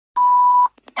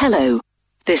Hello.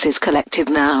 This is Collective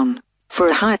Noun. For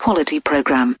a high-quality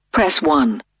program, press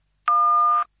 1.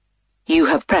 You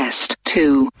have pressed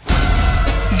 2.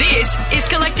 This is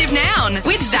Collective Noun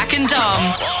with Zach and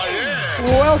Dom.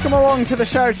 Welcome along to the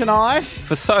show tonight.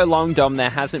 For so long, Dom, there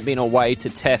hasn't been a way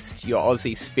to test your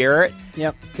Aussie spirit.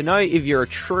 Yep. To know if you're a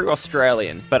true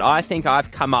Australian. But I think I've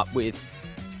come up with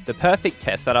the perfect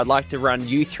test that I'd like to run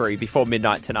you through before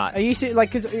midnight tonight. Are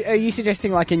you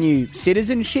suggesting like a new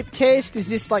citizenship test? Is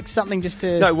this like something just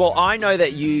to... No, well, I know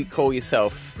that you call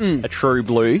yourself a true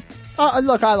blue.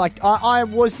 Look, I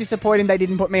was disappointed they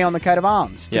didn't put me on the coat of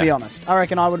arms, to be honest. I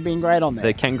reckon I would have been great on there.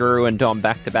 The kangaroo and Dom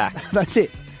back to back. That's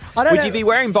it. Would you be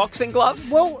wearing boxing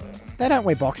gloves? Well, they don't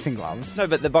wear boxing gloves. No,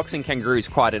 but the boxing kangaroo is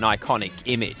quite an iconic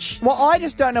image. Well, I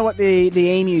just don't know what the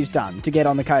emu's done to get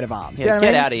on the coat of arms. Yeah, you know what I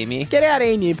mean? out, emu. Get out,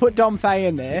 emu. Put Dom Fay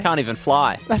in there. You can't even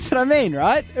fly. That's what I mean,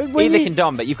 right? Neither can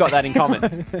Dom, but you've got that in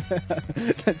common.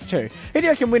 That's true. Who do you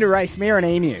reckon win a race, me or an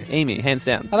emu? Emu, hands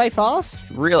down. Are they fast?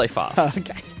 Really fast. Oh,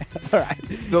 okay. All right.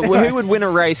 But who would win a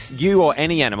race, you or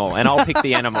any animal? And I'll pick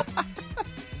the animal.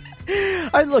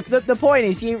 Look, the point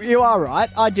is, you are right.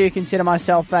 I do consider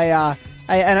myself a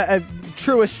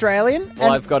true Australian.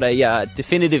 Well, I've got a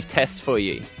definitive test for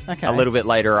you a little bit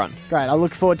later on. Great. I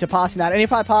look forward to passing that. And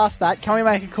if I pass that, can we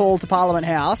make a call to Parliament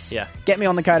House? Yeah. Get me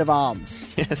on the coat of arms.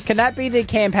 Yes. Can that be the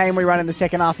campaign we run in the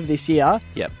second half of this year?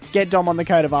 Yep. Get Dom on the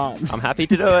coat of arms. I'm happy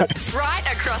to do it. Right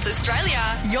across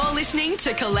Australia, you're listening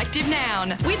to Collective Noun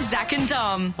with Zach and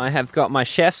Dom. I have got my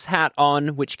chef's hat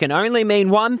on, which can only mean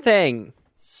one thing.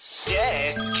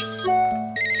 Desk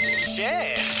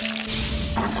Chef.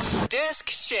 Desk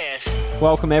Chef.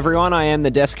 Welcome, everyone. I am the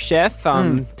desk chef.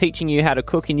 I'm teaching you how to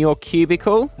cook in your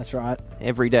cubicle. That's right.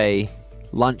 Everyday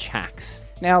lunch hacks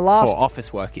Now, for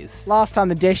office workers. last time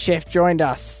the desk chef joined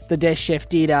us, the desk chef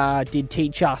did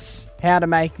teach us how to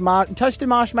make toasted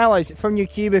marshmallows from your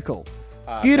cubicle.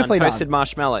 Beautifully done done. toasted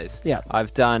marshmallows. Yeah.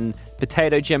 I've done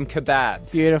potato gem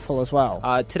kebabs. Beautiful as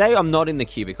well. Today I'm not in the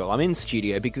cubicle. I'm in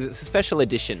studio because it's a special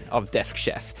edition of Desk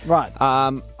Chef. Right.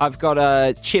 I've got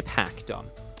a chip hack, Dom.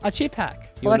 A chip hack.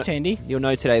 Well, that's handy. You'll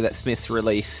know today that Smith's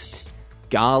released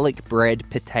garlic bread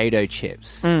potato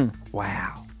chips.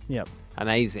 Wow. Yep.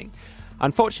 Amazing.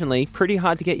 Unfortunately, pretty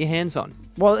hard to get your hands on.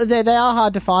 Well, they are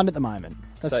hard to find at the moment.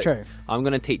 That's true. I'm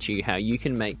going to teach you how you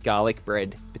can make garlic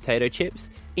bread potato chips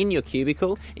in your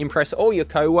cubicle, impress all your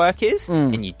co-workers,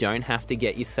 and you don't have to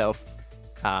get yourself...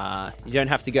 you don't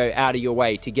have to go out of your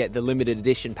way to get the limited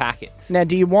edition packets. Now,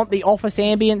 do you want the office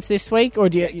ambience this week, or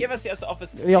do you... Give us the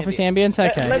office The office ambience?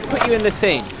 Okay. Let's put you in the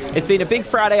scene. It's been a big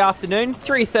Friday afternoon.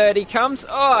 3:30 comes.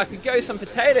 Oh, I could go some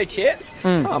potato chips.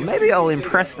 Oh, maybe I'll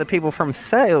impress the people from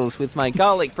sales with my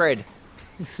garlic bread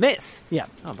Smiths. Yeah.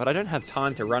 Oh, but I don't have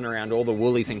time to run around all the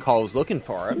Woolies and Coles looking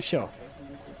for them. Sure.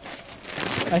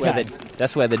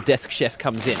 That's where the desk chef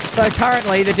comes in. So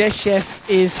currently, the desk chef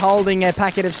is holding a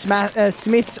packet of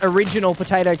Smith's original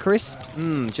potato crisps.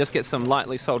 Just get some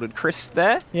lightly salted crisps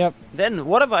there. Yep. Then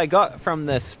what have I got from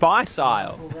the spice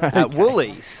aisle at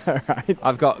Woolies? All right.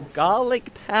 I've got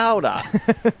garlic powder.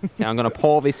 Now I'm going to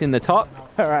pour this in the top.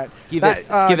 All right. Give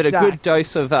it a Zach, good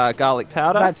dose of garlic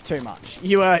powder. That's too much.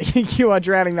 You are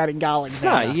drowning that in garlic No,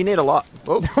 powder. you need a lot.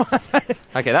 Whoa.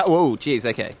 Okay, geez,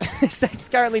 okay. Zach's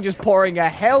currently just pouring a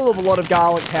hell of a lot of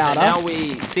garlic powder. And now we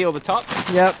seal the top.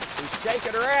 Yep. We shake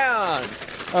it around.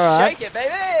 All right. Shake it,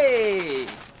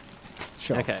 baby.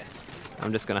 Sure. Okay.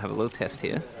 I'm just going to have a little test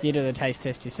here. You do the taste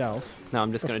test yourself. No,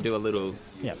 I'm just going to do a little...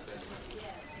 Yep.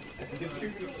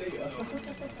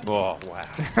 Oh, wow.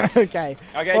 Okay.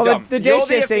 Okay, well, Dom, the you're desk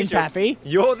the chef seems official- happy.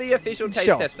 You're the official taste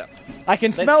Sure. tester. I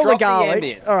can Let's smell the drop garlic.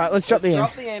 ambience. All right, let's drop the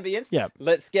drop the ambience. Yep.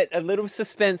 Let's get a little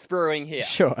suspense brewing here.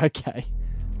 Sure, okay.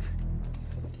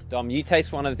 Dom, you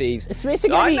taste one of these. Smiths are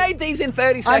gonna I be- made these in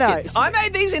 30 I know. seconds. I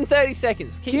made these in 30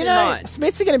 seconds. Keep Do you in know, mind.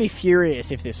 Smiths are going to be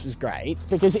furious if this was great,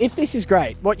 because if this is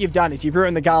great, what you've done is you've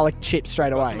ruined the garlic chips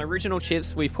straight away. Some original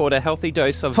chips, we've poured a healthy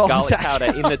dose of Oh, garlic Zach. powder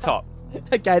in the top.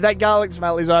 Okay, that garlic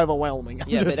smell is overwhelming.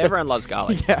 Yeah, but everyone loves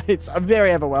garlic. Yeah, it's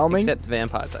very overwhelming. Except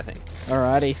vampires, I think.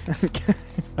 Alrighty.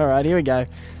 Alright, here we go.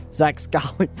 Zach's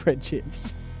garlic bread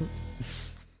chips.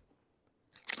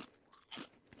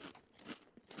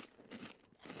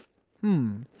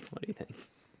 What do you think?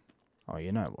 Oh,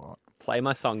 you know what? Play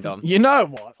my song, Dom. You know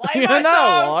what? Play you my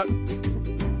know song.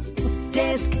 what?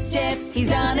 Desk chef, he's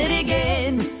done it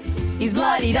again. He's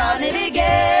bloody done it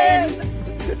again.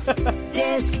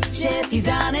 Desk chef, he's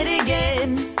done it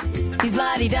again. He's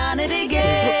bloody done it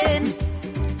again.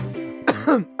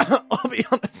 I'll be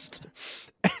honest.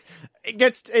 It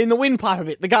gets in the windpipe a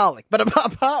bit, the garlic. But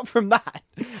apart from that,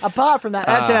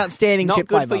 that's an outstanding Not chip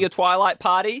good flavour. for your Twilight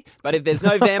party, but if there's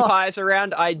no vampires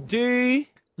around, I do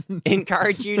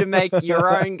encourage you to make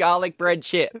your own garlic bread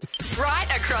chips. Right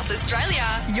across Australia,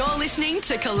 you're listening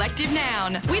to Collective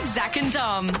Noun with Zach and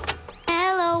Dom.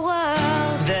 Hello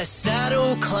world. The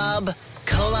Saddle Club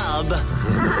Club.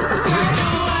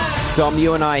 Dom,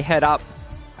 you and I head up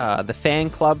the fan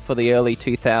club for the early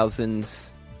 2000s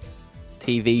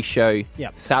TV show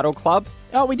Yep. Saddle Club.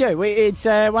 Oh, we do. It's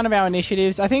one of our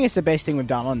initiatives. I think it's the best thing we've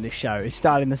done on this show, is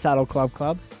starting the Saddle Club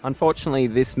Club. Unfortunately,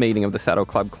 this meeting of the Saddle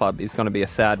Club is going to be a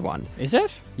sad one. Is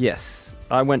it? Yes,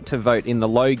 I went to vote in the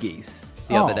Logies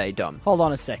the other day, Dom. Hold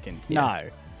on a second. Yeah. No.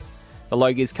 The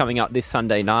Logies coming up this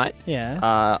Sunday night. Yeah.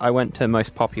 I went to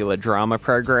most popular drama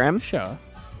program. Sure.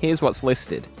 Here's what's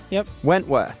listed. Yep.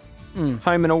 Wentworth,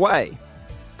 Home and Away,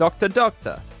 Doctor,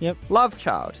 Yep. Love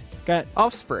Child, Go.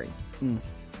 Offspring.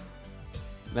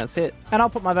 That's it. And I'll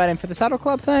put my vote in for the Saddle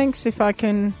Club, thanks, if I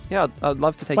can... Yeah, I'd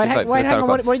love to take Wait, your vote for the hang Saddle on.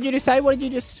 Club. What did you just say? What did you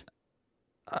just...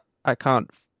 I can't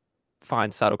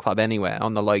find Saddle Club anywhere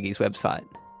on the Logies website.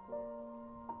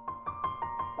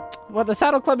 Well, the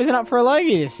Saddle Club isn't up for a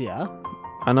Logie this year.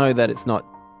 I know that it's not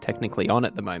technically on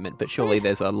at the moment, but surely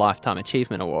there's a Lifetime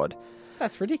Achievement Award.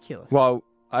 That's ridiculous. Well,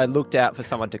 I looked out for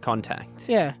someone to contact.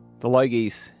 Yeah. The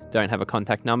Logies don't have a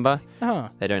contact number. Oh,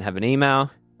 They don't have an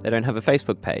email. They don't have a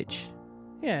Facebook page.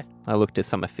 yeah. I looked at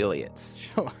some affiliates.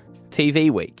 Sure. TV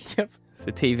Week. Yep. It's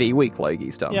a TV Week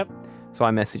Logies, Dom. Yep. So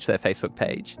I messaged their Facebook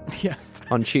page Yeah.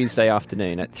 on Tuesday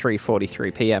afternoon at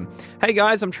 3:43 p.m. Hey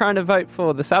guys, I'm trying to vote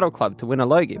for the Saddle Club to win a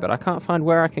Logie, but I can't find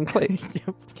where I can click.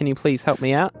 Yep. Can you please help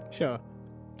me out? Sure.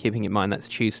 Keeping in mind that's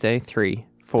Tuesday,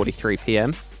 3:43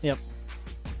 p.m. Yep.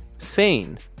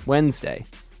 Seen Wednesday,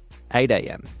 8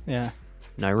 a.m. Yeah.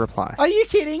 No reply. Are you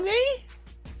kidding me?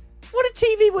 What a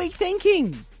TV Week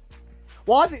thinking.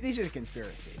 Well, I think this is a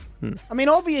conspiracy. I mean,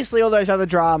 obviously, all those other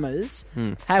dramas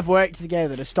have worked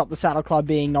together to stop the Saddle Club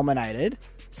being nominated.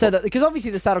 So that, because obviously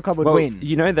the Saddle Club would Well, win.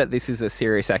 you know that this is a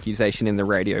serious accusation in the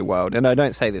radio world, and I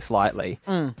don't say this lightly,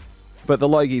 but the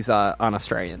Logies are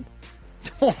un-Australian.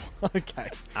 Oh,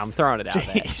 okay. I'm throwing it out there.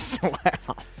 Jeez,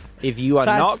 wow. If you are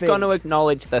That's not big. going to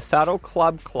acknowledge the Saddle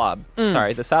Club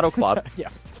the Saddle Club, Yeah.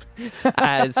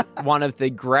 as one of the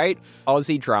great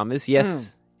Aussie drummers,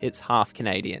 yes, it's half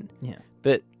Canadian, Yeah.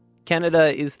 but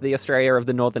Canada is the Australia of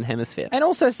the Northern Hemisphere. And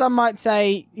also, some might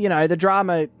say, you know, the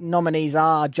drama nominees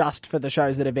are just for the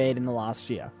shows that have aired in the last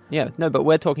year. Yeah, no, but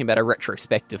we're talking about a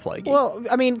retrospective Logie. Well,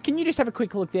 I mean, can you just have a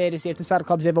quick look there to see if the Saddle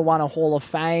Club's ever won a Hall of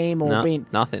Fame or no, been...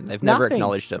 nothing. They've never Nothing.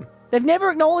 acknowledged them. They've never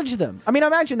acknowledged them. I mean, I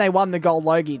imagine they won the Gold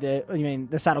Logie.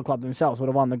 The Saddle Club themselves would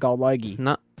have won the Gold Logie.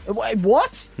 No, Wait,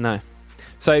 what? no.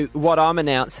 So what I'm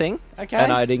announcing, Okay.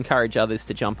 and I'd encourage others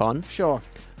to jump on, Sure.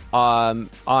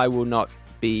 I will not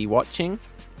be watching,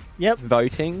 Yep.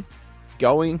 voting,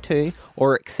 going to,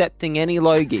 or accepting any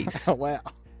Logies. Oh, wow.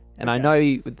 And I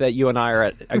know that you and I are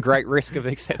at a great risk of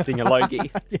accepting a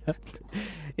Logie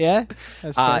Yeah?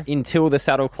 That's true. until the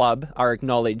Saddle Club are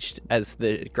acknowledged as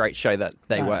the great show that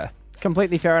they were.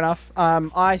 Completely fair enough.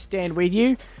 I stand with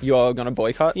you. You're going to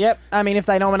boycott? Yep. I mean, if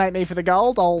they nominate me for the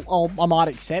gold, I might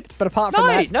accept. But apart from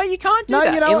No, that... no, you can't do No,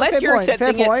 that you know what? unless Fair you're point, fair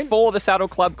accepting it point. for the Saddle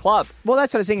Club Club. Well,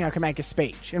 that's what I was thinking. I could make a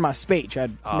speech. In my speech,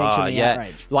 I'd mention the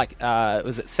outrage. Like,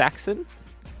 was it Saxon?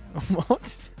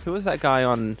 What? Who was that guy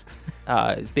on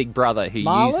Big Brother who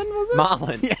Marlon, used... was it?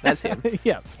 Marlon, Yeah. that's him.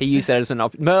 Yep. He used it as an...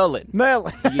 Merlin.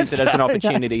 Merlin. He used it as an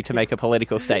opportunity to make a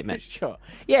political statement. Sure.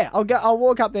 Yeah, I'll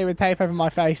walk up there with tape over my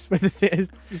face with a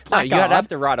No, you'd have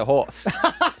to ride a horse.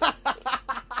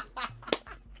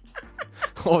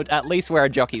 Or at least wear a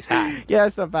jockey's hat. Yeah,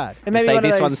 that's not bad. And maybe Say one of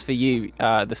this those, one's for you,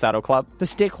 the Saddle Club. the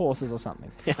stick horses or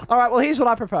something. All right, well, here's what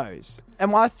I propose.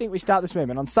 And I think we start this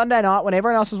movement. On Sunday night, when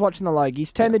everyone else is watching the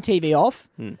Logies, turn the TV off,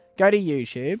 go to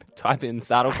YouTube, Type in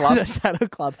Saddle Club the Saddle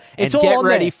Club. and It's all get on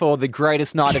ready there. for the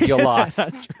greatest night of your life.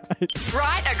 That's right.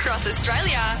 Right across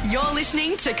Australia, you're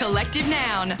listening to Collective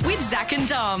Noun with Zach and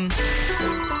Dom.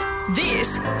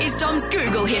 This is Dom's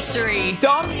Google history.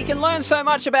 Dom, you can learn so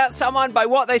much about someone by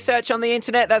what they search on the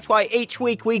internet. That's why each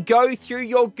week we go through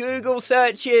your Google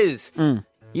searches.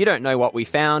 You don't know what we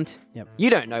found. Yep. You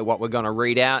don't know what we're going to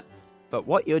read out. But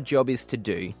what your job is to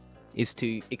do is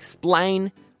to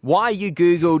explain why you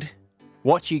Googled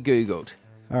what you Googled.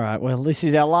 All right, well, this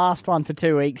is our last one for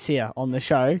 2 weeks here on the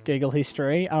show, Google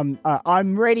History.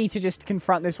 I'm ready to just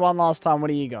confront this one last time. What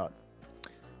do you got?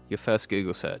 Your first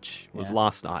Google search was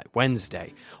last night,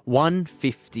 Wednesday,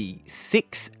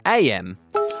 1:56 a.m.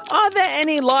 Are there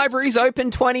any libraries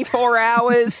open 24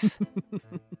 hours?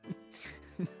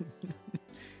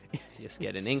 Just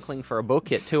get an inkling for a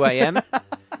book at 2 a.m.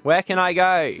 Where can I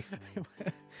go?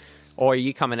 Or are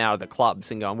you coming out of the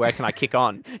clubs and going, where can I kick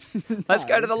on? Let's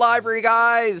go to the library,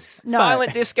 guys. No.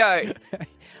 Silent disco.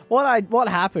 What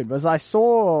happened was I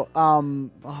saw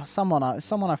someone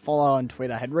I follow on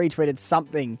Twitter had retweeted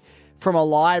something from a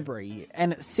library,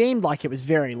 and it seemed like it was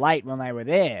very late when they were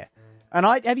there. And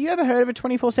have you ever heard of a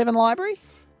 24/7 library?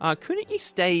 Couldn't you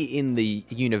stay in the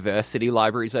university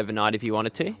libraries overnight if you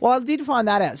wanted to? Well, I did find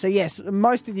that out. So, yes,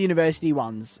 most of the university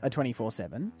ones are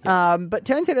 24/7. But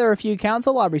turns out there are a few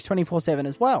council libraries 24/7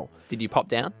 as well. Did you pop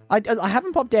down? I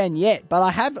haven't popped down yet, but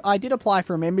I did apply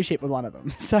for a membership with one of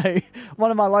them. So,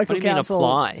 one of my local What do you council... mean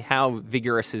apply? How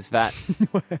vigorous is that?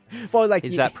 Well, like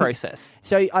Is that process?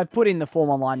 So, I've put in the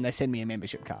form online and they send me a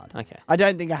membership card. Okay. I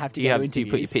don't think I have to Do you go to put your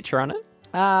interviews. picture on it?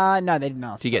 No, they didn't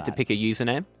ask Do you for get to that. pick a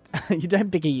username? You don't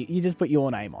pick you just put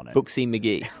your name on it. Booksy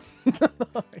McGee.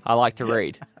 I like to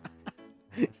read.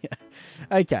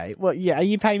 Okay. Well, yeah. Are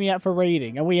you paying me out for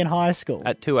reading? Are we in high school?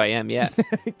 At 2 a.m, yeah.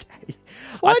 Okay.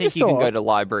 Well, I think just you can thought- go to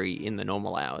library in the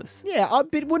normal hours. Yeah,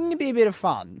 but wouldn't it be a bit of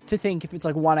fun to think if it's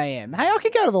like 1 a.m.? Hey, I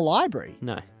could go to the library.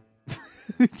 No.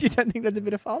 You don't think that's a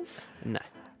bit of fun? No.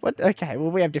 What? Okay.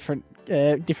 Well, we have different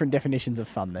definitions of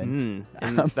fun then.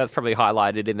 And that's probably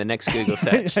highlighted in the next Google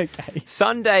search. Okay.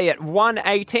 Sunday at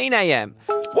 1:18 a.m.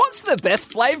 What's the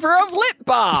best flavour of lip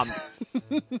balm?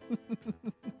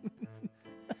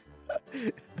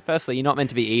 Firstly, you're not meant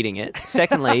to be eating it.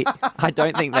 Secondly, I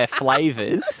don't think they're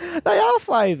flavours. They are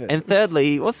flavoured. And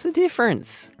thirdly, what's the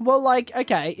difference? Well, like,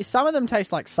 okay, some of them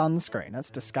taste like sunscreen. That's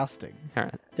disgusting. All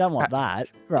right. Don't want that,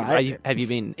 right? Have you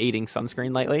been eating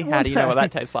sunscreen lately? How do you know what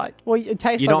that tastes like? Well, it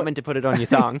tastes You're like not meant to put it on your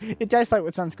tongue. It tastes like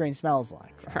what sunscreen smells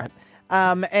like, right?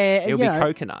 Right. And, It'll you be know,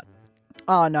 coconut.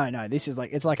 Oh, no. This is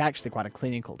it's actually quite a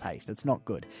clinical taste. It's not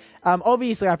good.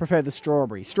 Obviously, I prefer the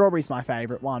strawberry. Strawberry's my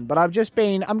favourite one, but I'm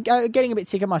getting a bit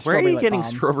sick of my Where are strawberry you lip getting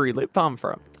balm. strawberry lip balm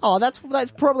from? Oh, that's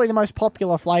probably the most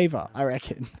popular flavour, I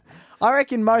reckon. I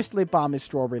reckon most lip balm is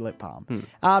strawberry lip balm.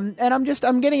 And I'm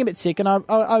getting a bit sick, and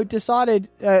I decided,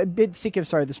 a bit sick of,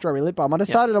 the strawberry lip balm. I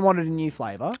decided I wanted a new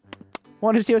flavour.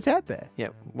 Wanted to see what's out there. Yeah,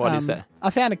 what is that? I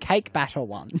found a cake batter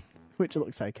one, which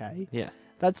looks okay. Yeah.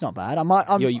 That's not bad.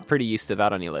 You're pretty used to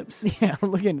that on your lips. Yeah, I'm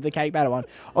looking at the cake batter one.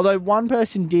 Although one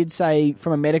person did say,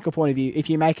 from a medical point of view, if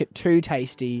you make it too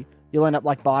tasty, you'll end up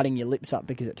like biting your lips up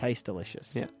because it tastes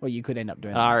delicious. Yeah. Or you could end up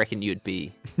doing that. I reckon you'd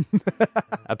be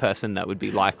a person that would be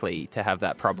likely to have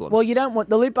that problem. Well, you don't want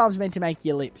the lip balm's meant to make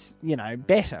your lips,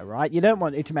 better, right? You don't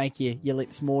want it to make your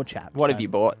lips more chapped. What have you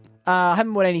bought? I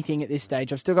haven't bought anything at this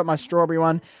stage. I've still got my strawberry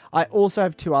one. I also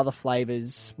have two other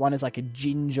flavours. One is like a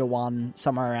ginger one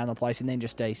somewhere around the place, and then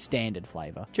just a standard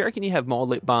flavour. Do you reckon you have more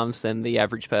lip balms than the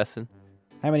average person?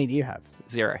 How many do you have?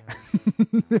 0.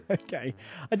 Okay.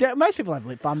 Most people have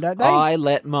lip balm, don't they? I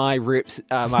let my lips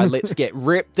get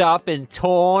ripped up and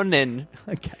torn and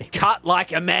Okay. cut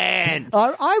like a man.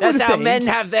 I would That's how think- men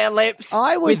have their lips.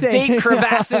 I would with think- deep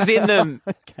crevasses in them.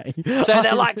 Okay. So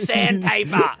they're like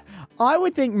sandpaper. I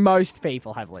would think most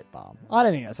people have lip balm. I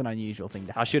don't think that's an unusual thing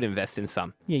to have. I should invest in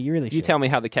some. Yeah, you really should. You tell me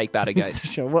how the cake batter goes.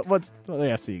 Sure. What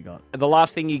else have you got? The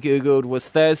last thing you Googled was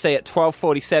Thursday at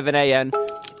 12:47 a.m.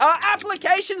 Are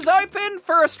applications open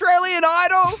for Australian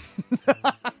Idol?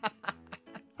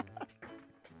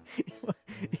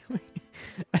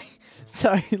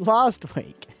 So, last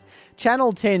week,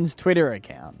 Channel 10's Twitter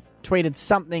account tweeted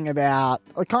something about,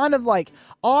 kind of like,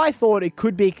 I thought it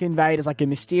could be conveyed as like a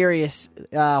mysterious,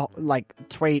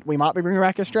 tweet, we might be bringing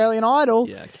back Australian Idol.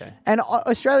 Yeah, okay. And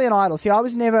Australian Idol, see, I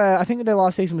think that their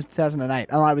last season was 2008,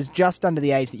 and I was just under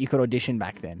the age that you could audition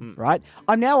back then, right?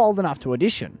 I'm now old enough to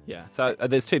audition. Yeah, so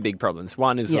there's two big problems.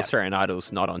 One is Yeah. Australian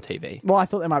Idol's not on TV Well, I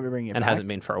thought they might be bringing it and back. hasn't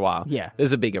been for a while. Yeah.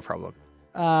 There's a bigger problem.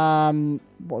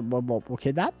 What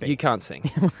could that be? You can't sing.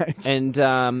 And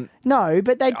No,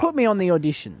 but they put me on the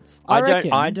auditions.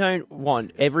 I don't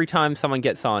want every time someone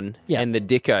gets on Yeah. and the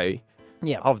dicko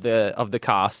Yeah. of the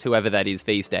cast, whoever that is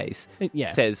these days,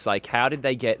 Yeah. says like, how did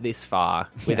they get this far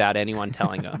without anyone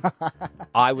telling them?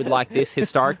 I would like this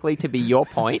historically to be your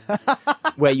point,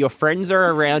 where your friends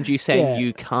are around you saying Yeah.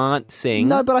 you can't sing.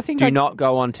 No, but I think do I- not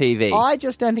go on TV. I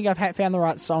just don't think I've found the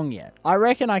right song yet. I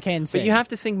reckon I can sing. But you have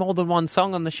to sing more than one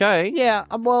song on the show. Yeah,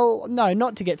 well, no,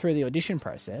 not to get through the audition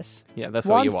process. Yeah, that's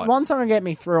what you want. One song will get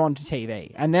me through onto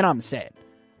TV, and then I'm set.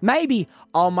 Maybe,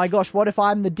 oh my gosh, what if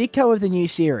I'm the dicko of the new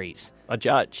series? A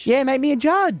judge. Yeah, make me a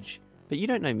judge. But you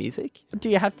don't know music. Do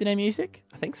you have to know music?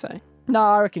 I think so. No,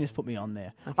 I reckon just put me on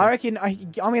there. I reckon I'm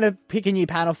going to pick a new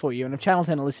panel for you, and if Channel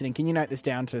 10 are listening, can you note this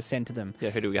down to send to them? Yeah,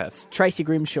 who do we have? Tracy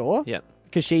Grimshaw. Yep.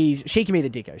 Because she can be the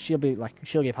dicko.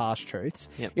 She'll give harsh truths.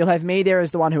 Yep. You'll have me there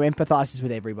as the one who empathises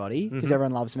with everybody, because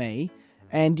everyone loves me.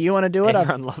 And do you want to do it?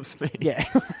 Everyone loves me. Yeah.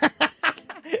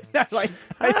 No, like,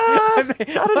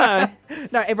 I don't know.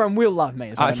 No, everyone will love me,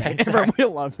 is what I Okay, mean. sorry. Everyone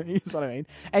will love me, is what I mean.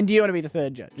 And do you want to be the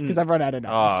third judge? Because everyone had a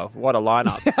nose. Oh, what a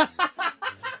lineup.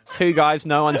 Two guys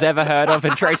no one's ever heard of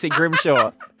and Tracy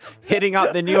Grimshaw hitting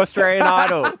up the new Australian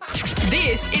Idol.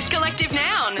 This is Collective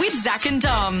Noun with Zach and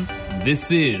Dom.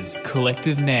 This is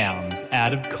Collective Nouns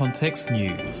Out of Context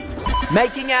News.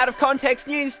 Making out of context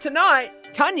news tonight,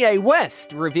 Kanye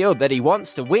West revealed that he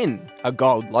wants to win a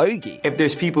gold Logie. If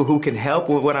there's people who can help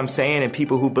with what I'm saying and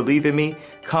people who believe in me,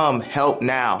 come help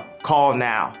now. Call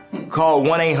now. Call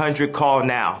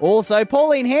 1-800-CALL-NOW. Also,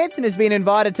 Pauline Hanson has been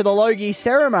invited to the Logie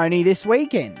ceremony this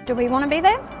weekend. Do we want to be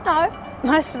there? No.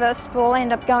 Most of us will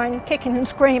end up going kicking and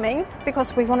screaming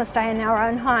because we want to stay in our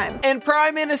own home. And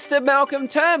Prime Minister Malcolm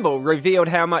Turnbull revealed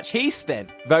how much he spent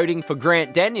voting for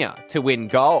Grant Denyer to win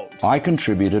gold. I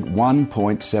contributed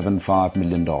 $1.75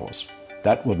 million.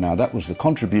 That was the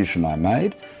contribution I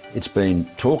made. It's been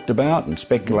talked about and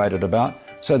speculated about,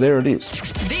 so there it is.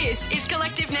 This is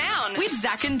Collective Noun with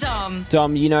Zach and Dom.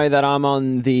 Dom, you know that I'm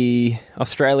on the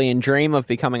Australian dream of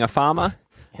becoming a farmer.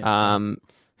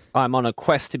 I'm on a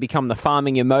quest to become the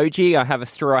farming emoji. I have a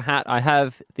straw hat. I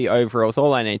have the overalls.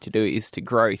 All I need to do is to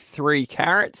grow 3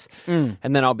 carrots, and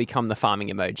then I'll become the farming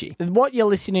emoji. What you're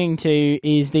listening to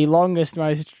is the longest,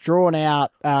 most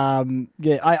drawn-out,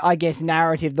 I guess,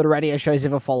 narrative that a radio show's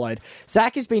ever followed.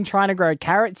 Zach has been trying to grow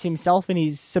carrots himself in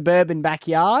his suburban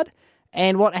backyard.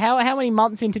 And how many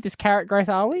months into this carrot growth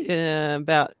are we?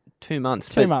 About 2 months.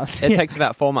 2 months. It takes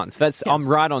about 4 months. I'm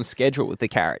right on schedule with the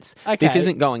carrots. Okay. This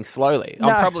isn't going slowly. No.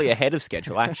 I'm probably ahead of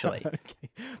schedule, actually. Okay.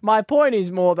 My point is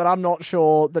more that I'm not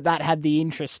sure that had the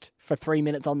interest for 3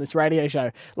 minutes on this radio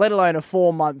show, let alone a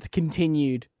 4-month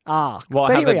continued arc. Well,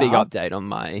 But I have here a we big are. update on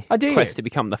my do quest you? to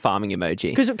become the farming emoji.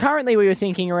 Because currently we were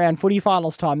thinking around footy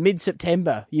finals time,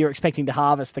 mid-September, you're expecting to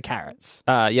harvest the carrots.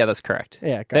 Yeah, that's correct.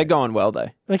 Yeah, great. They're going well, though.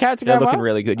 The carrots are They're going looking well?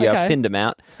 really good. Yeah, Okay. I've thinned them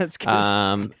out. That's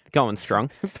good. Going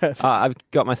strong. Perfect. I've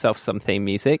got myself some theme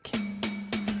music.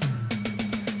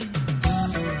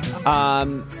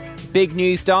 Big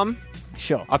news, Dom.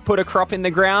 Sure. I've put a crop in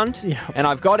the ground, Yeah. and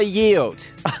I've got a yield.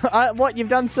 What, you've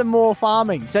done some more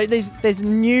farming. So there's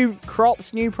new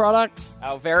crops, new products.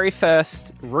 Our very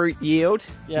first root yield,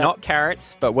 Yeah. not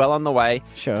carrots, but well on the way.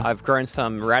 Sure. I've grown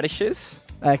some radishes.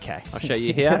 Okay. I'll show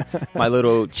you here. My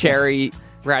little cherry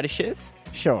radishes.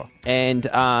 Sure. And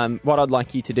what I'd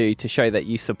like you to do to show that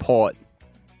you support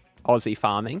Aussie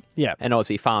farming Yep. and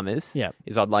Aussie farmers Yep.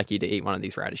 is I'd like you to eat one of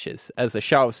these radishes as a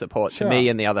show of support Sure. to me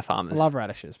and the other farmers. I love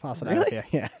radishes. Pass it over Really? here.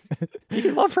 Yeah. Do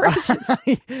you love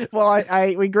radishes? Well,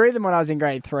 we grew them when I was in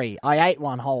grade 3. I ate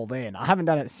one whole then. I haven't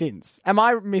done it since. Am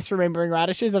I misremembering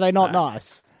radishes? Are they not No.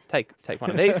 nice? Take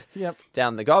one of these. Yep.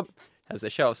 Down the gob as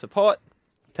a show of support.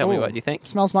 Tell me Ooh, what you think.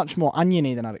 Smells much more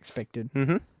oniony than I'd expected.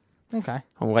 Mm-hmm. Okay.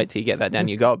 I'll wait till you get that down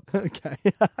your gob. Okay.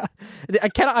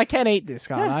 I can eat this,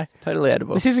 can't I? Totally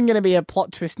edible. This isn't going to be a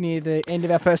plot twist near the end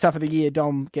of our first half of the year.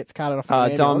 Dom gets carted off.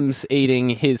 on the Dom's eating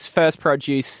his first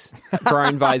produce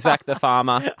grown by Zach the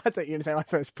farmer. I thought you were going to say my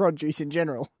first produce in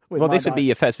general. with Well, my this would be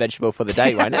your first vegetable for the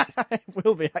day, won't it? It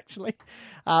will be, actually.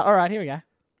 All right, here we go.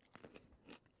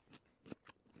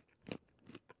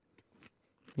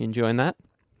 You enjoying that?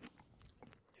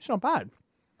 It's not bad.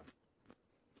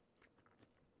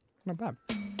 Not bad.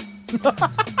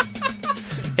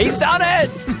 He's done it!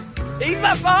 He's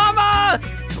the farmer!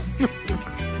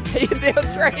 He's the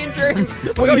Australian dream.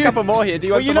 We've got a couple more here. Do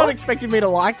you Were want you some not more? expecting me to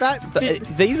like that?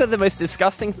 These are the most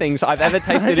disgusting things I've ever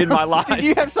tasted in my life. Did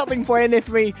you have something planned there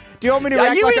for me? Do you want me to Are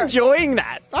react you like enjoying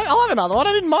that? I'll have another one.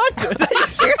 I didn't mind it. Are you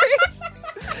serious?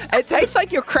 It tastes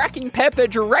like you're cracking pepper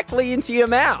directly into your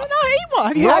mouth. No, I eat one.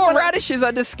 Have you had Raw one? radishes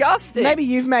are disgusting. Maybe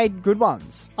you've made good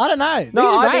ones. I don't know. No,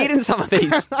 These are I've great. eaten some of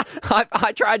these.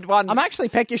 I tried one. I'm actually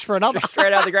peckish for another.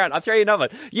 Straight out of the ground. I'll throw you another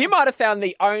one. You might have found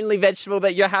the only vegetable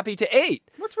that you're happy to eat.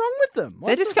 What's wrong with them?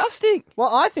 They're disgusting.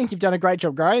 Well, I think you've done a great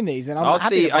job growing these, and I'm I'll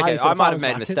happy see. to buy Okay, these at I the might have farmer's made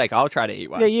a market. mistake. I'll try to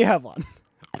eat one. Yeah, you have one.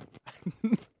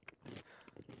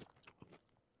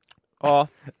 Oh,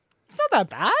 It's not that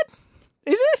bad,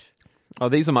 is it? oh,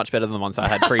 these are much better than the ones I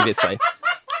had previously.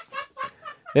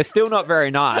 They're still not very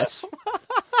nice.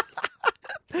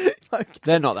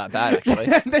 They're not that bad, actually.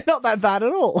 They're not that bad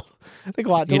at all. They're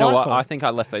quite delightful. You know what? I think I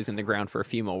left those in the ground for a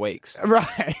few more weeks.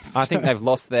 Right. I think they've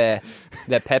lost their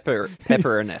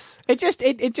pepperiness. It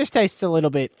just tastes a little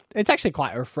bit. It's actually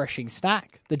quite a refreshing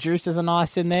snack. The juices are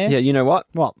nice in there. Yeah, you know what?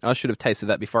 What? I should have tasted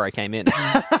that before I came in.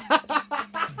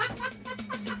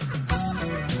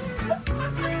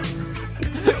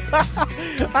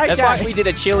 Okay. It's like we did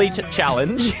a chili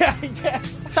challenge, Yeah,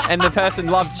 yes. and the person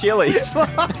loved chili.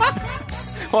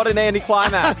 What an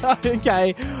anticlimax.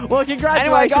 Okay. Well, congratulations,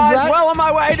 Anyway, guys, Zach. well on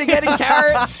my way to getting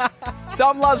carrots.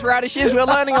 Dom loves radishes. We're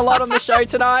learning a lot on the show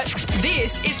tonight.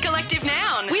 This is Collective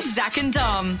Noun with Zach and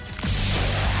Dom.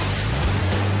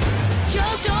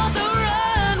 Just off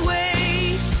the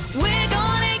runway, we're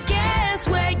gonna guess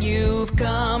where you've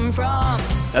come from.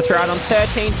 That's right, on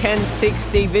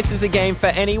 131060. This is a game for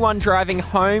anyone driving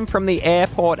home from the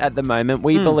airport at the moment.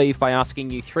 We believe by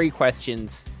asking you 3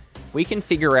 questions, we can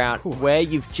figure out where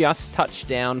you've just touched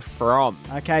down from.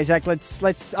 Okay, Zach,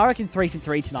 let's. I reckon 3 for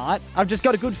 3 tonight. I've just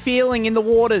got a good feeling in the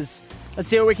waters. Let's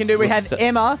see what we can do. We have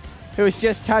Emma, who has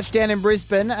just touched down in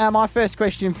Brisbane. My first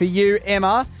question for you,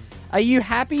 Emma. Are you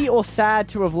happy or sad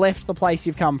to have left the place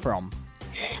you've come from?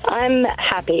 I'm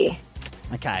happy.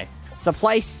 Okay. It's a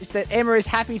place that Emma is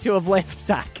happy to have left,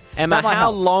 Zach. Emma, how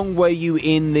long were you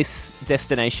in this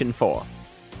destination for?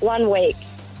 1 week.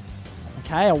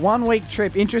 Okay, a 1-week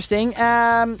trip. Interesting.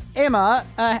 Emma,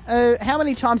 how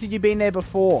many times have you been there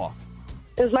before?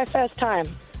 It was my first time.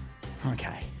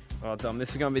 Okay. Well, Dom, this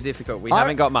is going to be difficult. We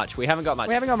haven't got much.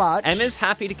 Emma's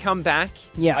happy to come back.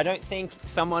 Yeah. I don't think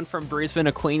someone from Brisbane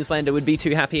or Queenslander would be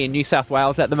too happy in New South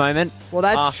Wales at the moment. Well,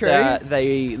 that's after true.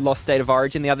 They lost state of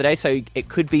origin the other day, so it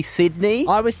could be Sydney.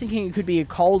 I was thinking it could be a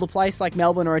colder place like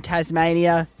Melbourne or a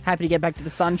Tasmania. Happy to get back to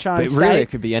the sunshine But state. really, it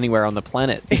could be anywhere on the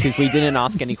planet because we didn't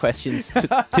ask any questions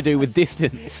to do with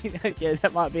distance. Yeah,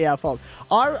 that might be our fault.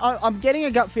 I'm getting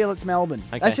a gut feel it's Melbourne.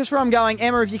 Okay. That's just where I'm going.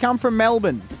 Emma, if you come from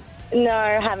Melbourne. No,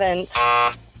 haven't.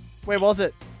 Where was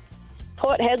it?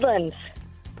 Port Hedland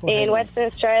in Western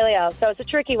Australia. So it's a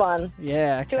tricky one.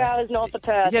 Yeah. Okay. 2 hours north of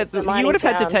Perth. Yeah, It's a you mining would have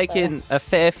had to town, take so- in a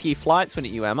fair few flights,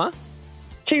 wouldn't you, Emma?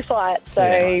 2 flights. So,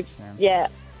 flights, yeah.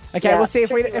 Okay, Yeah, we'll see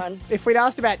tricky one. if we'd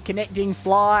asked about connecting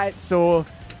flights or...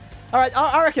 All right,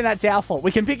 I reckon that's our fault.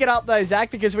 We can pick it up, though,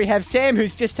 Zach, because we have Sam,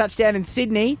 who's just touched down in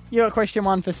Sydney. You got question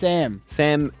 1 for Sam.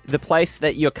 Sam, the place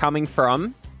that you're coming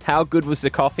from, how good was the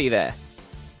coffee there?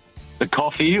 The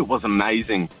coffee was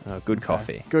amazing. Oh, good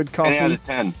coffee. Good coffee. 10 out of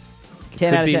 10.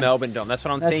 10 out Could of be 10. Melbourne, Dom. That's what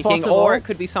I'm That's thinking. possible. Or it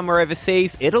could be somewhere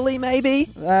overseas. Italy, maybe?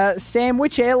 Sam,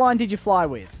 which airline did you fly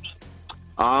with?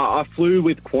 I flew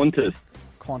with Qantas.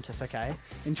 Qantas, okay.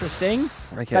 Interesting.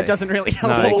 Okay. That doesn't really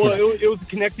help. No, Well, it was a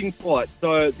connecting flight,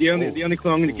 so the only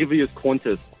clue I'm going to give you is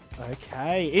Qantas.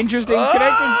 Okay, interesting.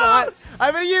 Connecting flight.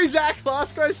 Over to you, Zach.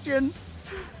 Last question.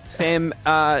 Sam,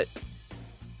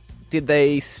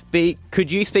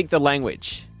 could you speak the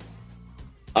language?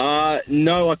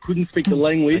 No, I couldn't speak the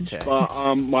language, Okay.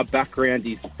 but my background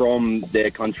is from their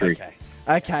country.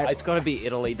 Okay. It's got to be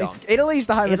Italy, Dom. Italy's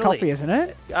the home of Italy. coffee, isn't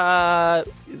it?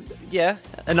 Yeah,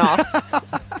 enough.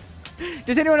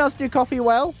 Does anyone else do coffee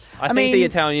well? I think the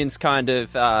Italians kind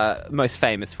of most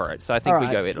famous for it, so I think all we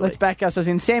right, go Italy. Let's back ourselves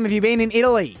in. Sam, have you been in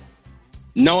Italy?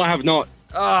 No, I have not.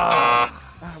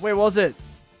 Where was it?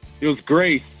 It was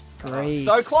Greece. Greece.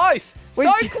 So close!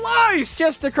 Close!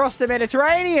 Just across the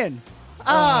Mediterranean. It's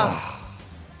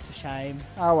a shame.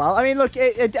 Oh, well. I mean, look,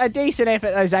 a decent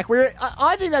effort, though, Zach.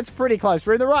 I think that's pretty close.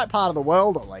 We're in the right part of the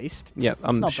world, at least. Yep, It's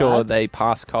I'm not sure bad. they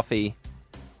pass coffee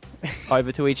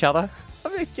over to each other. I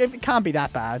mean, it can't be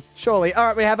that bad, surely. All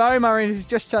right, we have Omar, who's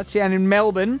just touched down in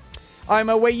Melbourne.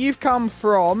 Omar, where you've come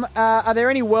from, are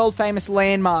there any world-famous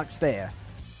landmarks there?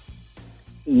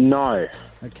 No.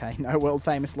 Okay, no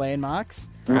world-famous landmarks.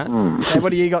 Right. Okay, what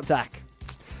do you got, Zach?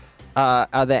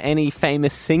 Are there any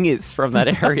famous singers from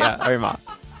that area, Omar?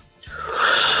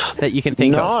 That you can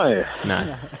think of?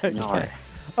 No. Okay.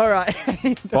 All right.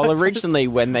 Well, originally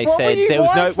when they What said were you- there was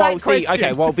why no... is that Well, see, question?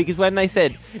 okay, well, because when they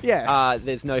said Yeah.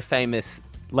 there's no famous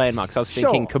landmarks, I was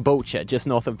thinking Caboolture, just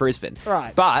north of Brisbane.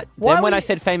 Right. But Why then when were I you-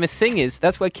 said famous singers,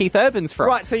 that's where Keith Urban's from.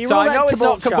 Right, so you So ruled I know out it's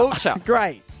not Caboolture.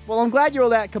 Great. Well, I'm glad you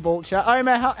ruled out Caboolture.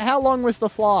 Omar, how long was the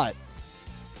flight?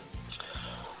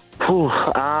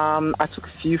 I took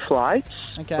a few flights,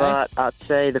 Okay. but I'd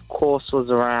say the course was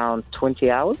around 20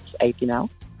 hours, 18 hours.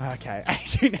 Okay,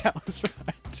 18 hours,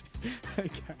 right.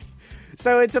 Okay.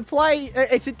 So it's a play.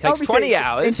 It's Takes obviously 20 it's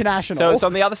hours. international. So it's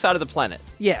on the other side of the planet.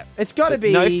 Yeah, it's got to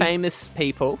be No famous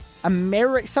people.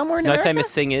 Somewhere in No America. famous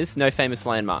singers. No famous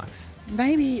landmarks.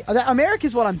 Maybe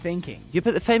America's what I'm thinking. Yeah,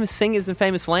 but the famous singers and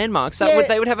famous landmarks, Yeah.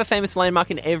 they would have a famous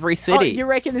landmark in every Oh, city. you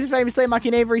reckon there's a famous landmark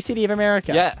in every city of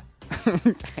America? Yeah.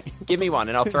 Give me one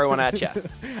and I'll throw one at you.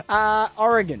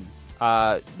 Oregon.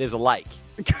 There's a lake.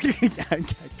 Okay, great.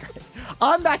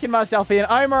 I'm backing myself in.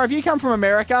 Omar, have you come from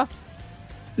America?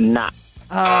 Nah.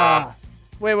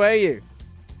 Where were you?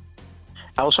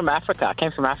 I was from Africa. I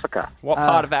came from Africa. What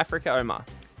part of Africa, Omar?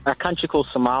 A country called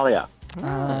Somalia.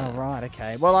 Oh, right,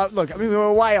 okay. Well, look, I mean, we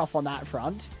were way off on that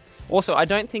front. Also, I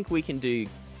don't think we can do,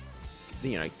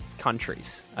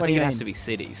 countries. I What do think you it has mean? to be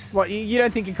cities. What, you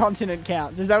don't think a continent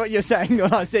counts? Is that what you're saying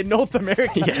when I said North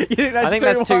America? Yeah. You think that's I think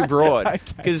that's too wide? broad. Okay.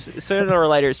 Because sooner or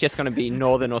later it's just going to be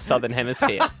northern or southern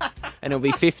hemisphere. And it'll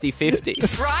be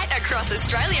 50-50. Right across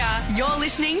Australia, you're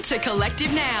listening to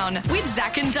Collective Noun with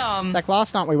Zach and Dom. Like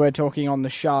last night we were talking on the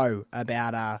show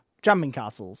about jumping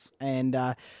castles, and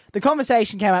the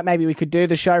conversation came up maybe we could do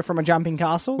the show from a jumping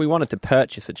castle. We wanted to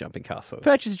purchase a jumping castle.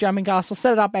 Purchase a jumping castle,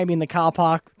 set it up maybe in the car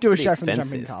park, do a Pretty show from the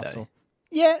jumping expensive, castle. though.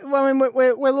 Yeah, well, I mean,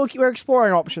 we're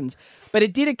exploring options, but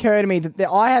it did occur to me that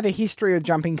I have a history with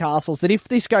jumping castles. That if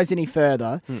this goes any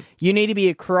further, you need to be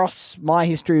across my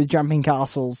history with jumping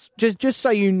castles, just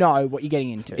so you know what you're getting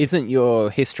into. Isn't your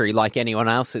history like anyone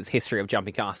else's history of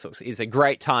jumping castles? Is a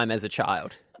great time as a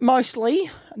child. Mostly,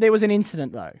 there was an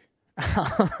incident though.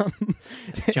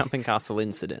 Jumping castle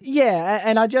incident. Yeah,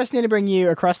 and I just need to bring you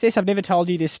across this. I've never told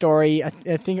you this story. I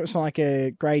think it was like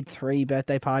a grade 3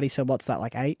 birthday party. So what's that,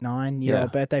 like 8,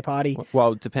 9-year-old birthday party?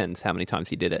 Well, it depends how many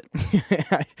times you did it.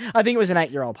 I think it was an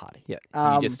 8-year-old party. Yeah.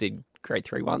 You just did grade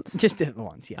 3 once? Just did it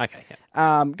once, yeah. Okay,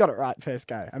 yeah. Got it right first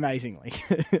go, amazingly.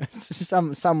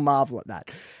 some marvel at that.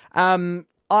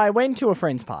 I went to a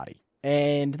friend's party.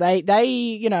 And they,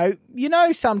 you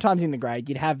know, sometimes in the grade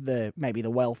you'd have maybe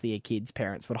the wealthier kids'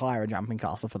 parents would hire a jumping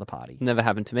castle for the party. Never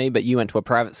happened to me, but you went to a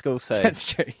private school, so That's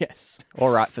true. Yes.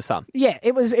 all right for some. Yeah,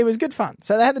 it was good fun.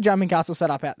 So they had the jumping castle set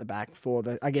up out the back for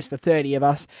the 30 of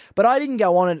us. But I didn't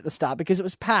go on it at the start because it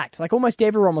was packed. Like almost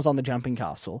everyone was on the jumping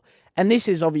castle. And this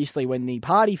is obviously when the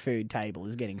party food table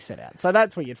is getting set out. So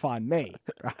that's where you'd find me,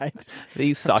 right?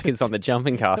 These suckers on the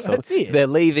jumping castle, That's it. they're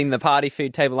leaving the party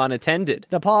food table unattended.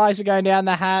 The pies were going down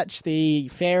the hatch, the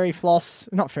fairy bread,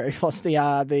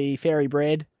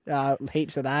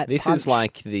 heaps of that. This punch. is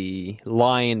like the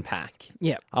lion pack.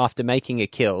 Yeah. After making a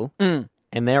kill, and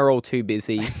they're all too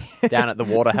busy down at the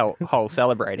water hole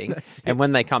celebrating. And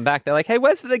when they come back, they're like, hey,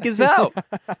 where's the gazelle?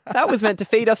 That was meant to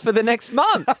feed us for the next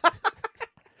month.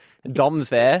 Dom's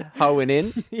there, hoeing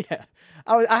in. Yeah.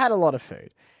 I had a lot of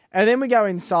food. And then we go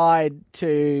inside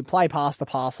to play past the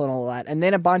parcel and all that. And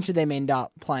then a bunch of them end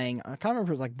up playing, I can't remember if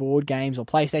it was like board games or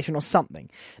PlayStation or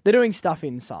something. They're doing stuff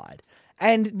inside.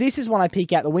 And this is when I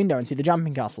peek out the window and see the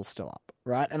jumping castle's still up,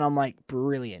 right? And I'm like,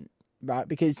 brilliant, right?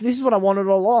 Because this is what I wanted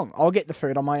all along. I'll get the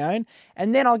food on my own,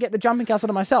 and then I'll get the jumping castle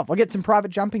to myself. I'll get some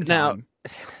private jumping time.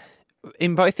 Now,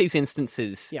 in both these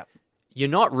instances, Yep. you're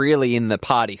not really in the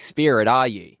party spirit, are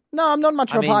you? No, I'm not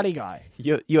much of a party guy.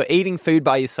 You're eating food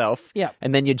by yourself, Yep.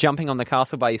 and then you're jumping on the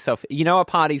castle by yourself. You know, a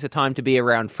party's a time to be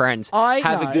around friends,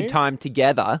 have a know. good time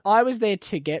together. I was there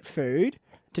to get food,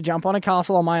 to jump on a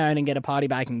castle on my own and get a party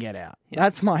back and get out. Yeah.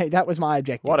 That was my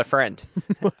objective. What a friend.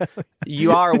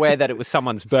 You are aware that it was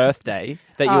someone's birthday,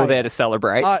 that you were there to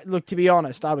celebrate. Look, to be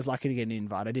honest, I was lucky to get an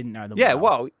invite. I didn't know them. Yeah,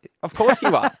 well, of course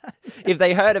you are. If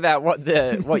they heard about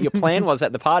what your plan was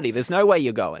at the party, there's no way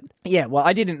you're going. Yeah, well,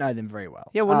 I didn't know them very well.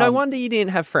 Yeah, well, no wonder you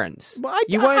didn't have friends. Well,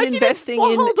 you weren't investing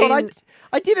hold on, in...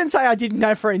 I didn't say I didn't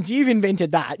have friends. You've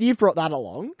invented that. You've brought that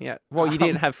along. Yeah, well, you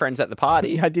didn't have friends at the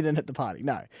party. I didn't at the party,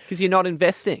 no. Because you're not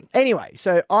investing. Anyway,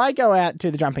 so I go out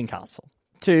to the jumping castle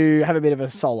to have a bit of a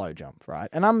solo jump, right?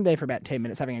 And I'm there for about 10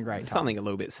 minutes having a great time. Something a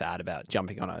little bit sad about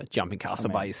jumping on a jumping castle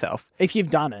by yourself. If you've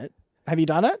done it, have you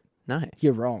done it? No.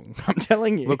 You're wrong. I'm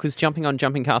telling you. Well, because jumping on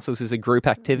jumping castles is a group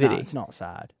activity. No, it's not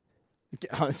sad.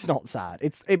 It's not sad.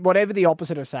 Whatever the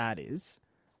opposite of sad is.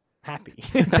 Happy.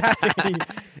 It's happy.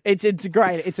 It's a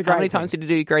great. How many times did you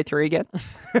do grade 3 again?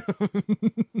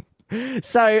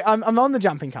 So I'm on the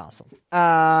jumping castle,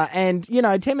 and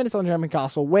 10 minutes on the jumping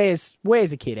castle. Where's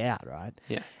a kid out, right?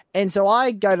 Yeah. And so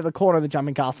I go to the corner of the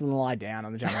jumping castle and lie down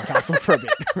on the jumping castle for a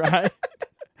bit, right?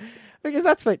 Because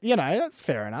that's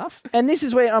fair enough. And this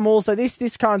is where I'm also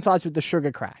this coincides with the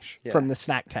sugar crash from the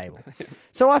snack table.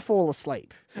 So I fall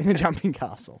asleep in the jumping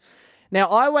castle. Now,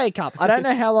 I wake up. I don't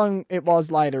know how long it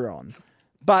was later on,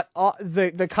 but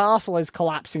the castle is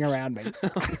collapsing around me.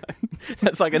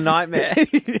 That's like a nightmare.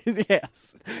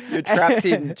 Yes. You're trapped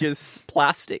in just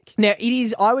plastic. Now, it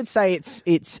is, I would say it's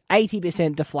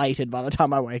 80% deflated by the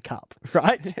time I wake up,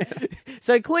 right?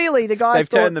 So clearly the guys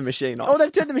They've turned the machine off. Oh,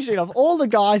 they've turned the machine off. All the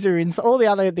guys are inside. All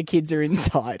the kids are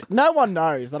inside. No one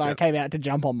knows that I came out to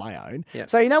jump on my own.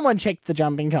 Yep. So no one checked the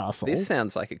jumping castle. This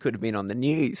sounds like it could have been on the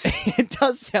news. It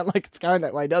does sound like it's going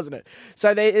that way, doesn't it?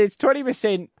 So it's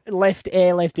 20%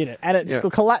 air left in it, and it's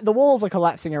the walls are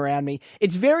collapsing around me.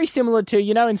 It's very similar to,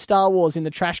 in Star Wars in the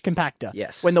trash compactor.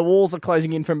 Yes. When the walls are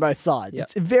closing in from both sides. Yep.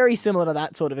 It's very similar to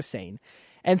that sort of a scene.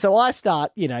 And so I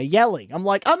start, yelling. I'm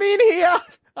like, I'm in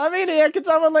here. Can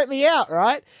someone let me out,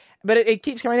 right? But it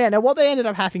keeps coming out. Now, what they ended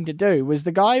up having to do was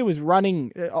the guy who was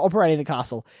operating the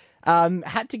castle,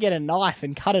 had to get a knife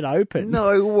and cut it open.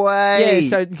 No way. Yeah,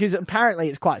 so because apparently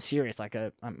it's quite serious, like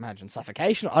I imagine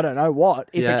suffocation. I don't know what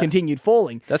if Yeah. it continued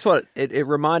falling. That's what it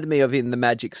reminded me of in the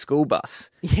Magic School Bus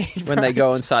when they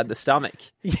go inside the stomach.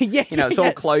 Yeah, It's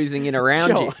all closing in around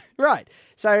you. Right.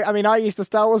 So, I mean, I used a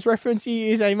Star Wars reference, you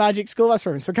use a Magic School Bus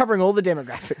reference. We're covering all the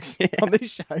demographics on this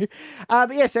show.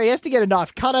 But yeah, so he has to get a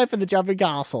knife, cut open the jumping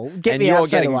castle, get And the you're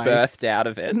outside getting away. birthed out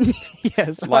of it.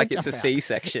 Yes, like I it's a jump out.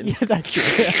 C-section. Yeah, that's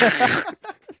it.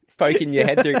 Poking your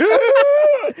head through.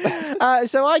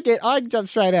 So I jumped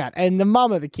straight out, and the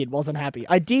mum of the kid wasn't happy.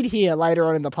 I did hear later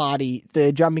on in the party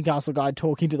the jumping castle guy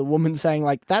talking to the woman saying,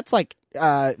 like, that's like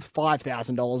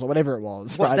 $5,000 or whatever it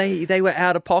was. What, right? they were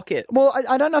out of pocket. Well,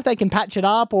 I don't know if they can patch it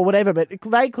up or whatever, but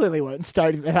they clearly weren't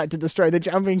stoked that they had to destroy the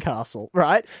jumping castle,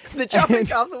 right? The jumping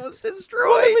castle was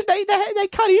destroyed. Well, they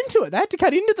cut into it. They had to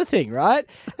cut into the thing, right?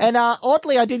 And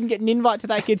oddly, I didn't get an invite to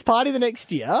that kid's party the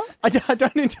next year. I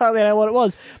don't entirely know what it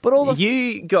was, but all the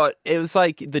it was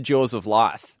like the jaws of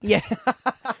life. Yeah.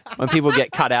 When people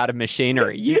get cut out of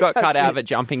machinery. You got cut out of a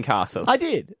jumping castle. I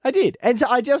did. And so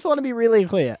I just want to be really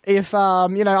clear. If,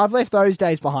 I've left those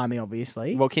days behind me,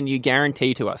 obviously. Well, can you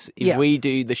guarantee to us, if Yeah. we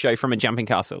do the show from a jumping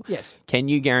castle, Yes. can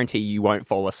you guarantee you won't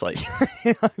fall asleep?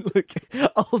 Look,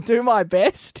 I'll do my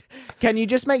best. Can you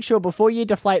just make sure before you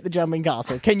deflate the jumping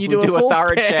castle, can you We'll do a full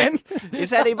thorough scan? check.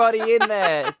 Is anybody in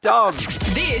there? Dom.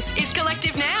 This is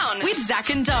Collective Noun with Zach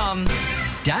and Dom.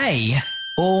 Day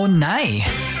or nay?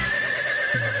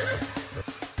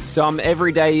 Dom,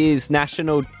 every day is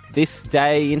national, this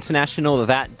day, international,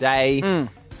 that day.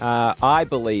 I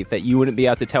believe that you wouldn't be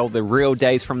able to tell the real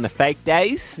days from the fake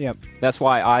days. Yep. That's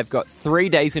why I've got 3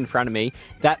 days in front of me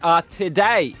that are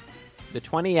today, the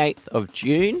 28th of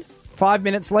June. 5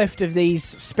 minutes left of these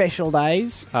special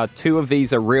days. 2 of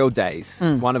these are real days.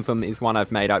 One of them is one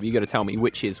I've made up. You got to tell me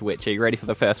which is which. Are you ready for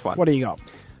the first one? What do you got?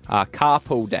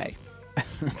 Carpool day.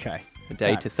 Okay. A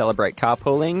day to celebrate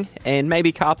carpooling and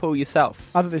maybe carpool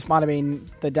yourself. I thought this might have been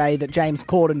the day that James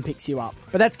Corden picks you up.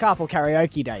 But that's carpool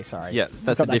karaoke day, sorry. Yeah,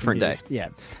 that's Got a that different day. confused. Yeah.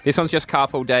 This one's just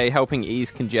carpool day, helping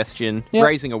ease congestion, Yep.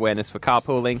 raising awareness for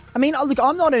carpooling. I mean, look,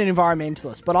 I'm not an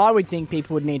environmentalist, but I would think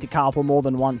people would need to carpool more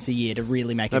than once a year to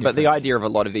really make a No, difference. but the idea of a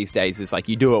lot of these days is like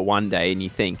you do it one day and you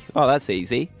think, oh, that's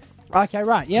easy. Okay,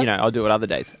 right, yeah. You know, I'll do it other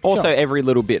days. Also, Sure. every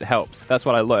little bit helps. That's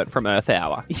what I learned from Earth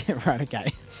Hour. Yeah, right,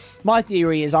 okay. My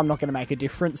theory is I'm not going to make a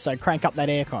difference, so crank up that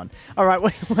aircon. All right,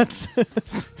 what's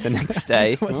The next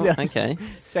day. What's Oh, the other- okay.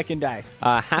 second day?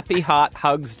 Happy Heart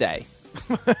Hugs Day.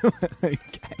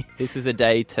 Okay. This is a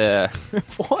day to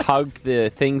What? hug the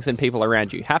things and people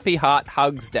around you. Happy Heart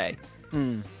Hugs Day. So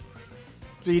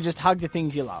you just hug the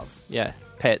things you love. Yeah.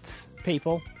 Pets.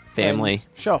 People. Family. friends.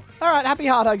 Sure. All right, happy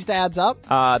heart hugs, dads up.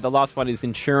 The last one is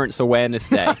Insurance Awareness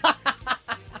Day.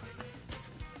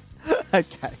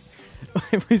 Okay.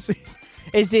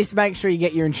 Is this make sure you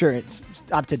get your insurance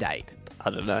up to date? I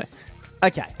don't know.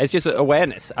 Okay. It's just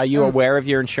awareness. Are you aware of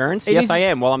your insurance? It Yes, is- I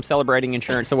am. Well, I'm celebrating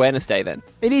Insurance Awareness Day then.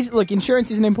 It is, look,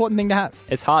 insurance is an important thing to have.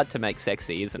 It's hard to make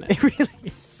sexy, isn't it? It really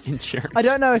is. Insurance. I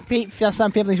don't know if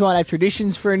some families might have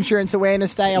traditions for Insurance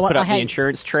Awareness Day. Put up I the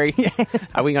insurance tree.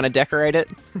 Are we going to decorate it?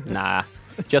 Nah,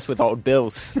 just with old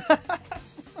bills.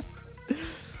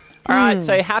 All right,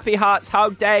 so Happy Hearts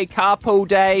Hug Day, Carpool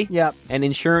Day, Yep. and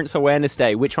Insurance Awareness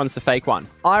Day. Which one's the fake one?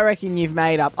 I reckon you've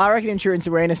made up. I reckon Insurance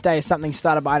Awareness Day is something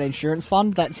started by an insurance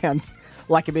fund. That sounds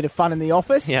like a bit of fun in the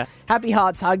office. Yeah. Happy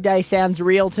Hearts Hug Day sounds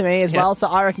real to me as Yeah. well, so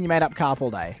I reckon you made up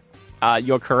Carpool Day.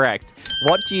 You're correct.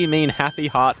 What do you mean Happy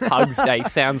Heart Hugs Day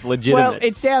sounds legitimate? Well,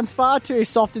 it sounds far too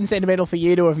soft and sentimental for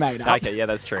you to have made up. Okay, yeah,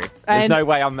 that's true. There's And- no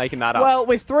way I'm making that up. Well,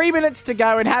 with 3 minutes to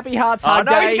go and Happy Hearts Hug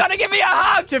no, Day. he's gonna give me a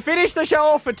hug! To finish the show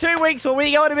off for 2 weeks while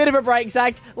we go on a bit of a break,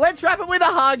 Zach, let's wrap it with a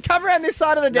hug. Come around this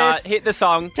side of the Nah, desk. hit the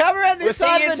song. Come around this We'll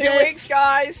side see you of in the 2 desk. weeks,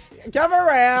 guys. Come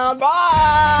around.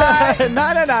 Bye!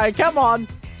 No. Come on.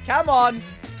 Come on.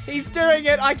 He's doing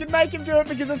it. I can make him do it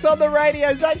because it's on the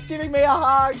radio. Zach's giving me a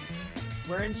hug.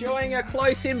 We're enjoying a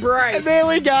close embrace. And there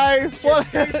we go.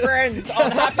 Just two friends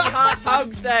on Happy Hearts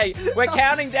Hugs Day. We're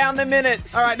counting down the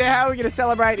minutes. All right, now how are we going to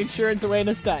celebrate Insurance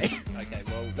Awareness Day? Okay,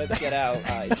 well, let's get our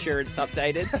insurance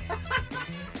updated.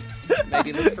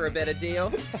 Maybe look for a better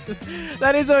deal.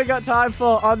 That is all we've got time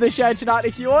for on the show tonight.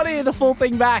 If you want to hear the full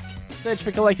thing back, search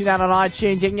for Collecting Noun on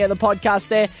iTunes. You can get the podcast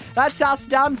there. That's us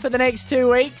done for the next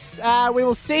 2 weeks. We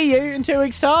will see you in 2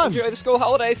 weeks' time. Enjoy the school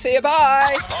holidays. See you.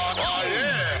 Bye.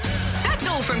 That's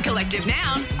all from Collective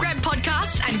Noun. Grab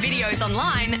podcasts and videos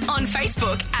online on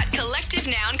Facebook at Collective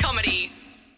Noun Comedy.